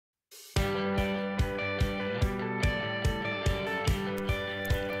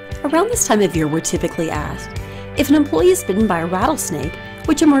Around this time of year, we're typically asked, if an employee is bitten by a rattlesnake,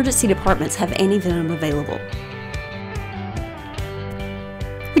 which emergency departments have antivenom available?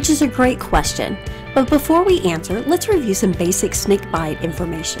 Which is a great question, but before we answer, let's review some basic snake bite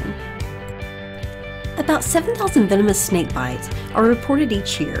information. About 7,000 venomous snake bites are reported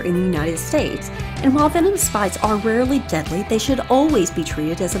each year in the United States, and while venomous bites are rarely deadly, they should always be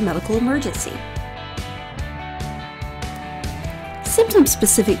treated as a medical emergency. Symptoms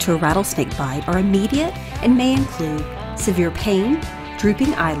specific to a rattlesnake bite are immediate and may include severe pain,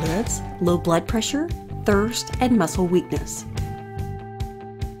 drooping eyelids, low blood pressure, thirst, and muscle weakness.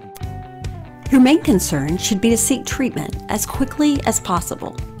 Your main concern should be to seek treatment as quickly as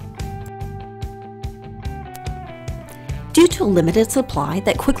possible. Due to a limited supply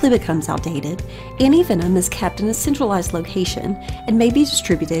that quickly becomes outdated, antivenom is kept in a centralized location and may be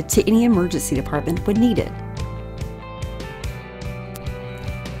distributed to any emergency department when needed.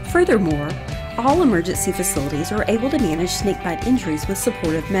 Furthermore, all emergency facilities are able to manage snakebite injuries with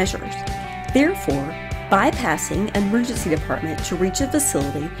supportive measures. Therefore, bypassing an emergency department to reach a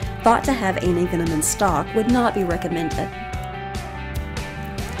facility thought to have antivenom in stock would not be recommended.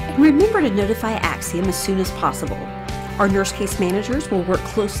 And remember to notify Axiom as soon as possible. Our nurse case managers will work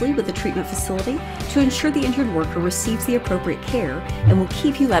closely with the treatment facility to ensure the injured worker receives the appropriate care and will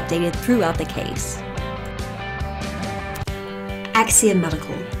keep you updated throughout the case. Axiom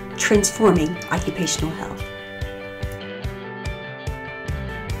Medical, transforming occupational health.